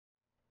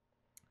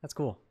That's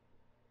cool.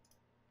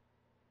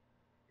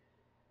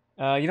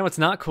 You know what's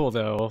not cool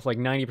though? Like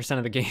 90%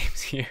 of the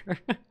games here.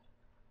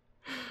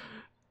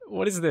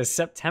 What is this?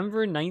 September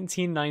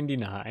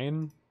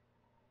 1999.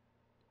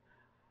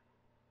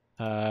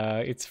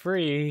 It's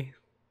free.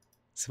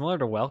 Similar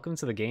to Welcome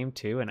to the Game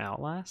 2 and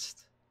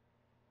Outlast?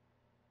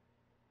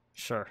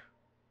 Sure.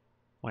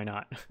 Why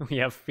not? We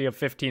have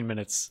 15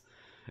 minutes.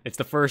 It's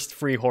the first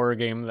free horror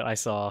game that I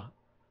saw.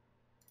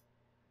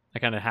 I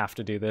kind of have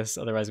to do this,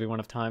 otherwise we won't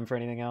have time for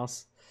anything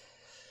else.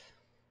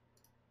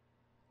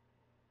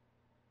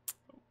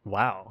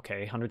 Wow,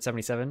 okay,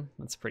 177.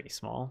 That's pretty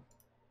small.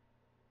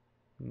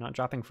 Not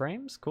dropping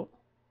frames? Cool.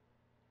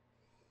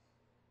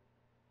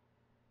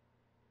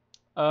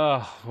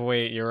 Oh,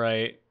 wait, you're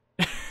right.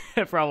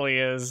 It probably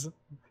is.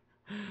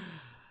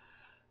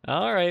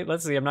 Alright,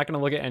 let's see. I'm not going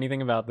to look at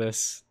anything about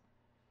this.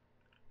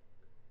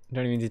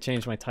 Don't even need to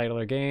change my title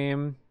or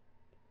game.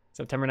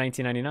 September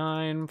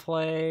 1999,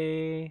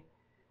 play.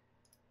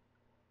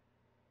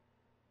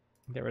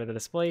 Get rid of the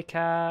display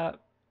cap.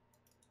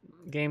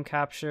 Game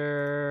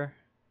capture.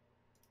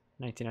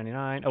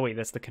 1999. Oh wait,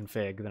 that's the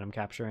config that I'm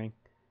capturing.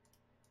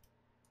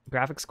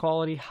 Graphics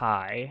quality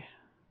high.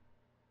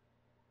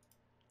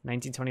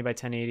 1920 by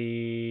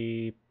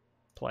 1080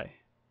 play.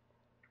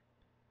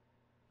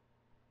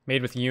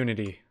 Made with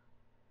Unity.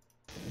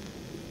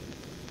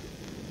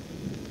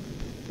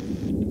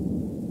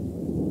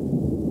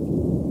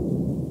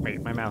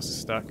 Wait, my mouse is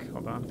stuck.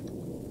 Hold on.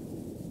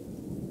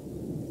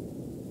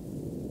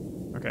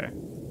 Okay.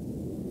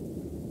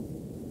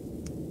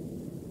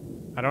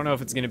 I don't know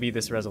if it's going to be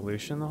this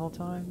resolution the whole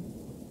time.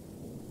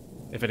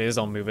 If it is,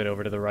 I'll move it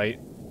over to the right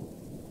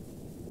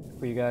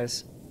for you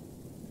guys.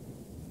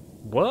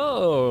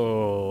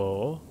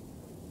 Whoa!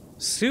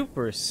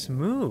 Super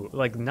smooth.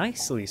 Like,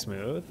 nicely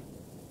smooth.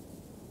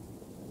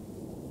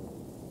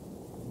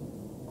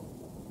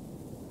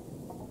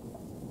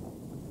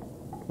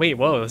 Wait,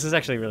 whoa, this is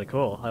actually really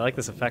cool. I like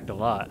this effect a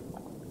lot.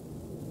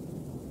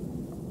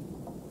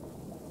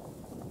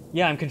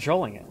 Yeah, I'm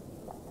controlling it.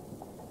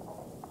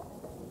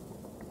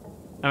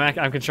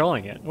 I'm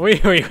controlling it.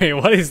 Wait,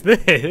 what is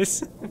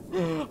this?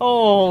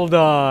 Hold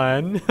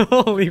on.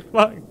 Holy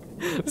fuck.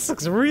 This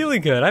looks really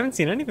good. I haven't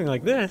seen anything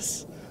like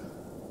this.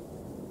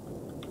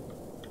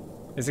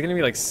 Is it gonna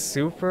be like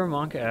Super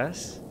Monk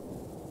S?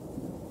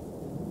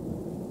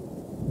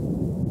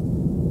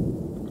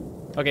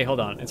 Okay, hold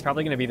on. It's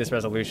probably gonna be this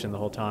resolution the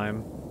whole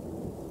time.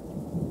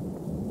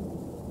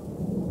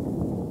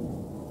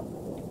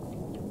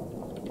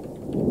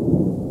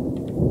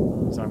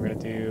 So I'm gonna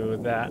do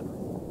that.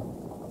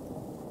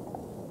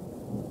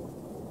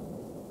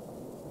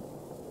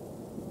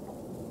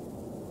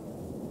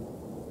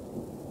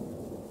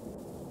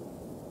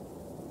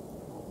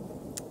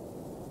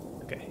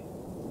 Okay.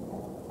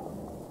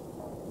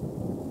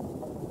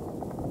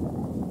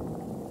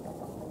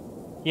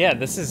 Yeah,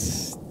 this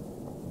is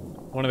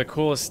one of the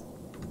coolest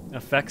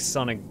effects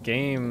on a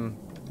game,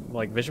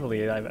 like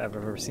visually, I've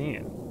ever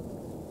seen.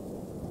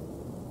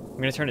 I'm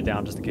gonna turn it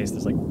down just in case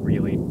there's like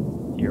really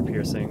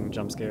ear-piercing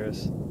jump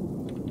scares.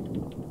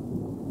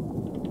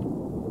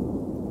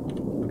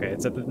 Okay,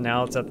 it's at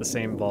now it's at the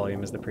same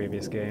volume as the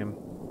previous game.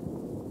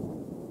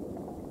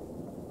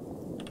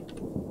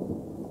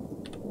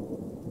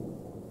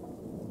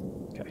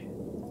 Okay.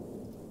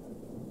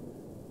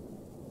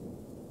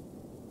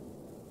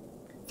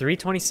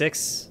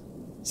 326,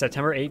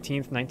 September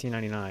 18th,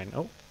 1999.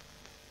 Oh,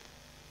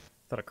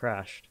 thought it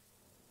crashed.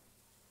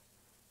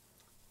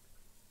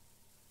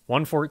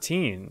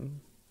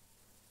 114,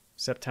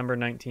 September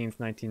 19th,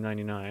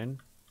 1999.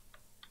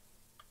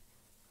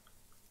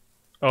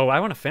 Oh,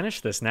 I want to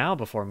finish this now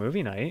before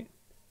movie night.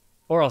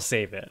 Or I'll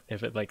save it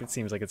if it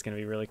seems like it's going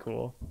to be really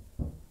cool.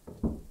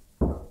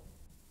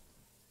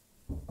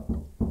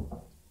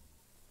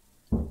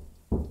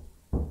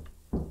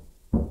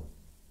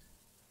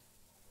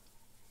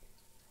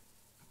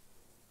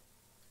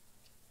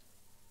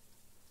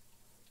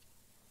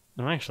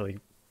 I'm actually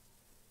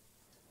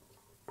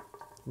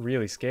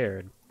really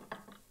scared.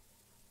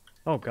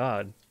 Oh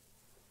god.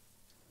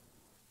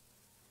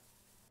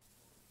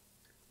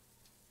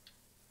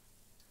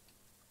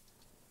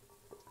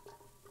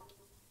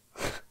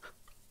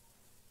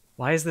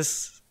 Why is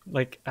this,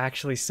 like,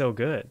 actually so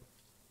good?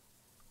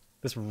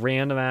 This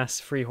random-ass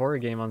free horror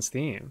game on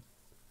Steam.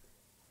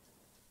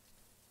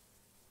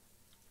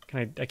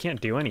 I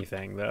can't do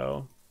anything,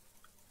 though.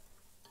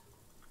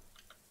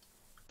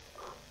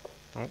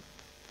 Oh.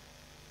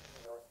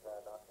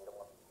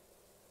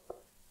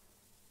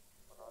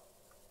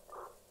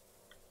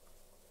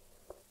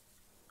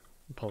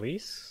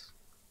 Police?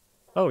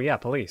 Oh, yeah,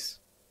 police.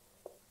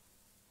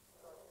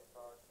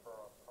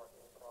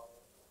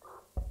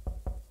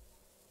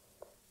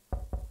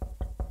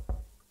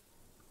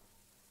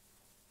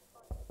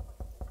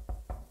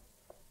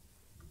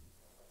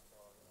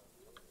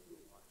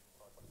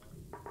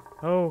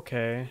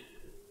 Okay.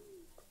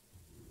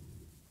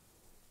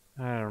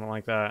 I don't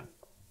like that.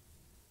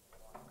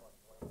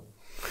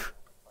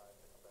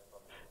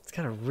 It's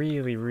got a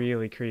really,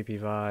 really creepy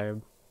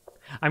vibe.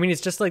 I mean,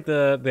 it's just like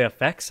the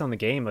effects on the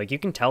game. Like, you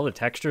can tell the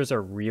textures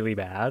are really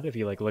bad if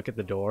you like look at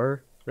the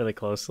door really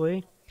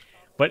closely,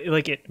 but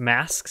like it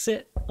masks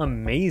it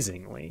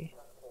amazingly.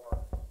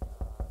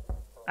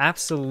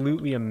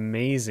 Absolutely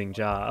amazing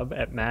job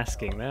at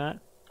masking that.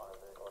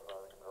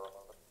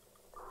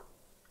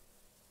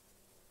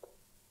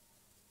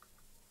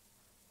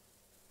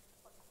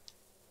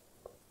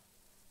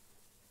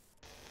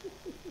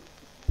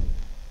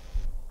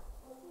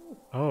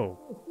 Oh.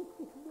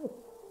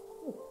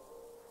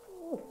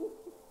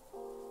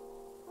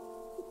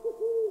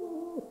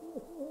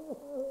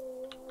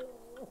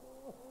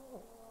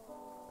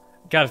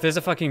 God, if there's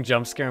a fucking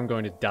jump scare, I'm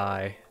going to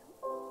die.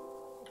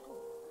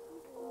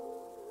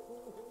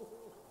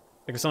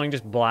 Like if something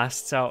just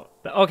blasts out.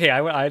 Okay,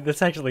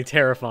 that's actually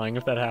terrifying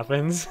if that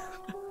happens.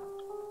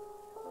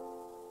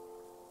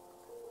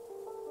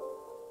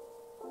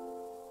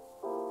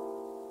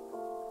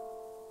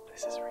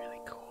 This is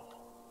really cool.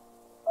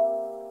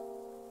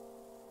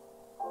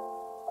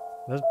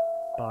 Those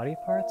body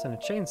parts and a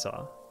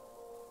chainsaw.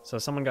 So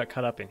someone got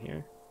cut up in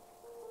here.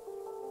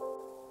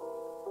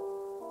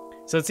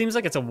 So it seems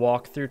like it's a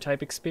walkthrough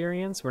type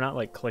experience. We're not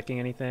like clicking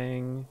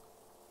anything.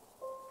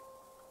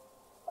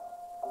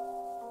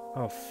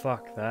 Oh,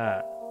 fuck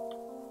that.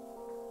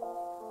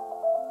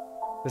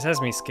 This has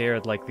me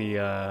scared like the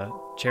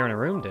chair in a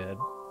room did.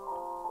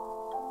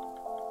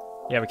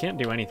 Yeah, we can't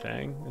do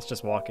anything. It's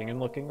just walking and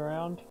looking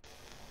around.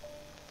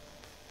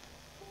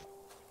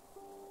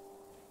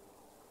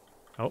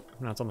 Oh,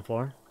 now it's on the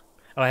floor.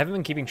 Oh, I haven't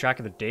been keeping track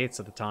of the dates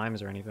of the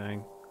times or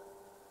anything.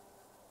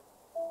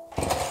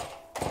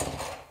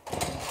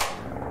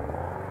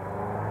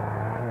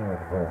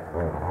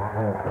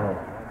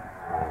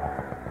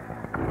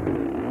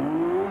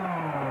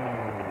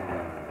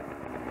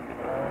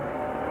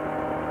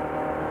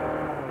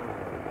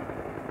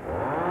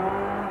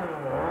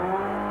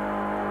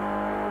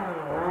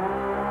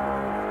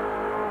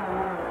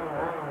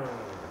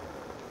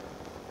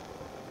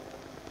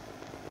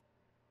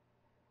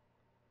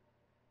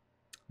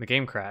 The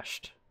game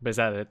crashed. But is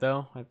that it,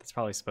 though? That's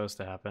probably supposed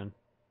to happen.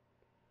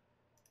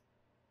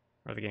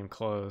 Or the game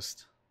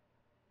closed.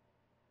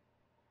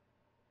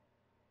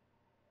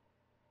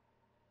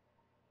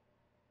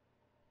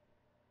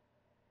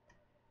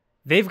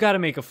 They've got to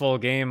make a full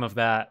game of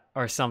that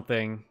or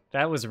something.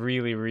 That was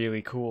really,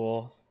 really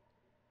cool.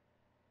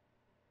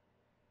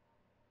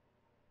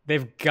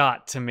 They've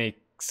got to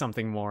make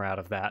something more out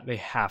of that. They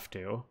have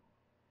to.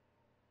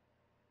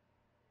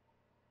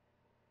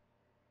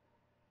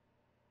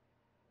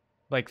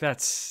 Like,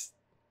 that's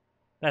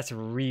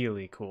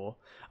really cool.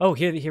 Oh,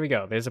 here we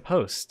go. There's a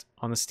post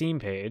on the Steam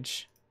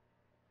page.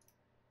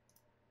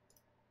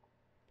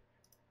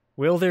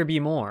 Will there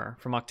be more?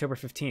 From October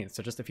 15th,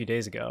 so just a few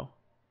days ago.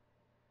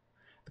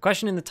 The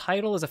question in the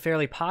title is a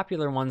fairly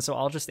popular one, so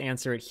I'll just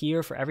answer it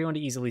here for everyone to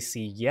easily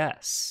see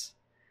yes.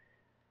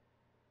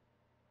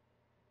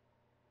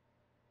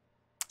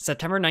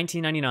 September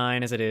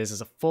 1999, as it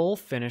is a full,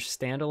 finished,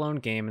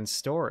 standalone game and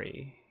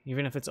story.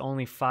 Even if it's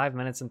only 5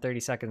 minutes and 30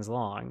 seconds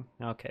long.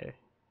 Okay.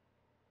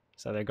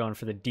 So they're going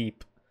for the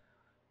deep.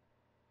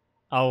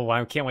 Oh,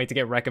 I can't wait to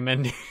get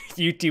recommended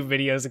YouTube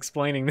videos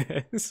explaining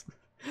this.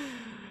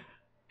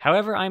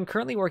 However, I'm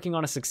currently working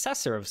on a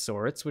successor of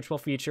sorts, which will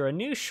feature a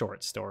new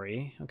short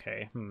story.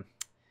 Okay,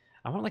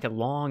 I want like a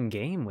long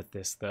game with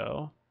this,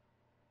 though.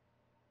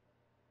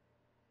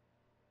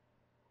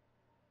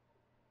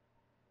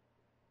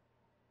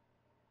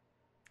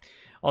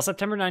 While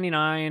September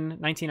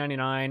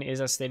 1999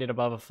 is, as stated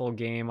above, a full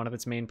game, one of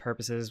its main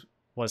purposes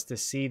was to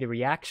see the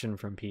reaction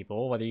from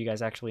people, whether you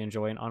guys actually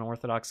enjoy an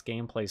unorthodox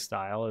gameplay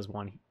style as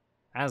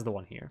the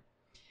one here.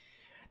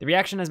 The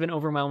reaction has been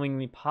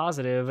overwhelmingly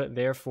positive,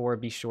 therefore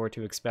be sure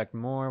to expect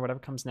more. Whatever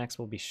comes next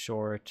will be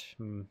short.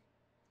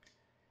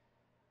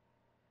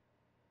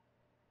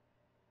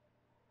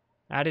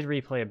 Added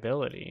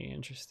replayability.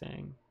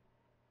 Interesting.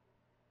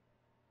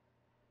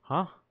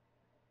 Huh?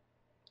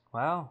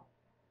 Wow.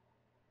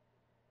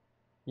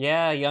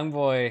 Yeah, young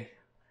boy.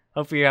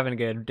 Hope you're having a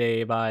good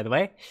day, by the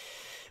way.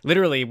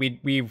 Literally,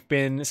 we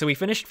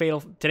finished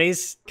Fatal...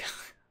 Today's...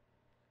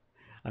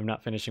 I'm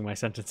not finishing my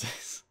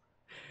sentences.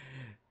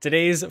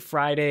 Today's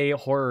Friday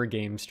horror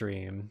game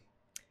stream.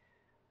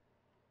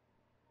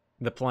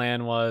 The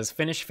plan was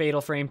finish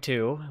Fatal Frame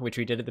 2, which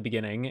we did at the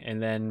beginning,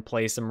 and then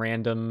play some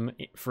random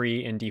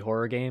free indie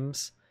horror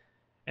games.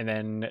 And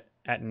then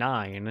at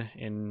 9,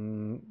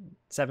 in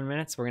 7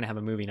 minutes, we're going to have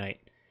a movie night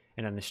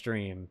and on the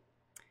stream.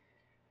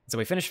 So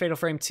we finished Fatal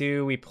Frame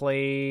 2, we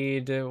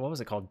played, what was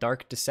it called?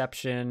 Dark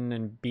Deception,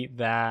 and beat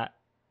that.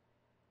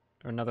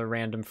 Or another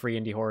random free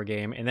indie horror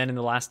game. And then in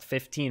the last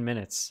 15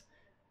 minutes,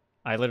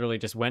 I literally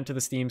just went to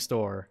the Steam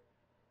store,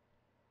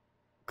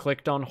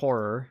 clicked on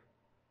horror,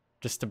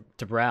 just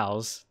to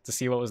browse, to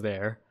see what was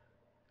there,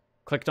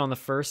 clicked on the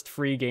first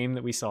free game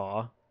that we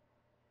saw,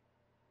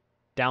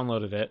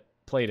 downloaded it,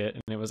 played it,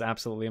 and it was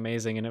absolutely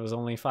amazing, and it was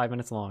only 5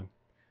 minutes long.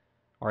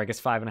 Or I guess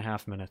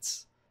 5.5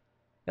 minutes.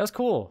 That was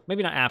cool.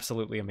 Maybe not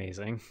absolutely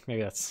amazing.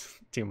 Maybe that's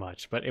too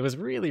much, but it was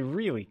really,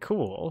 really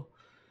cool.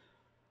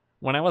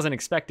 when I wasn't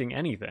expecting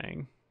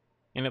anything.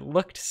 And it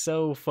looked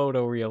so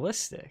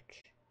photorealistic.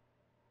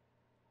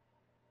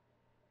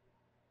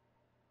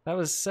 That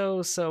was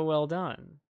so well done.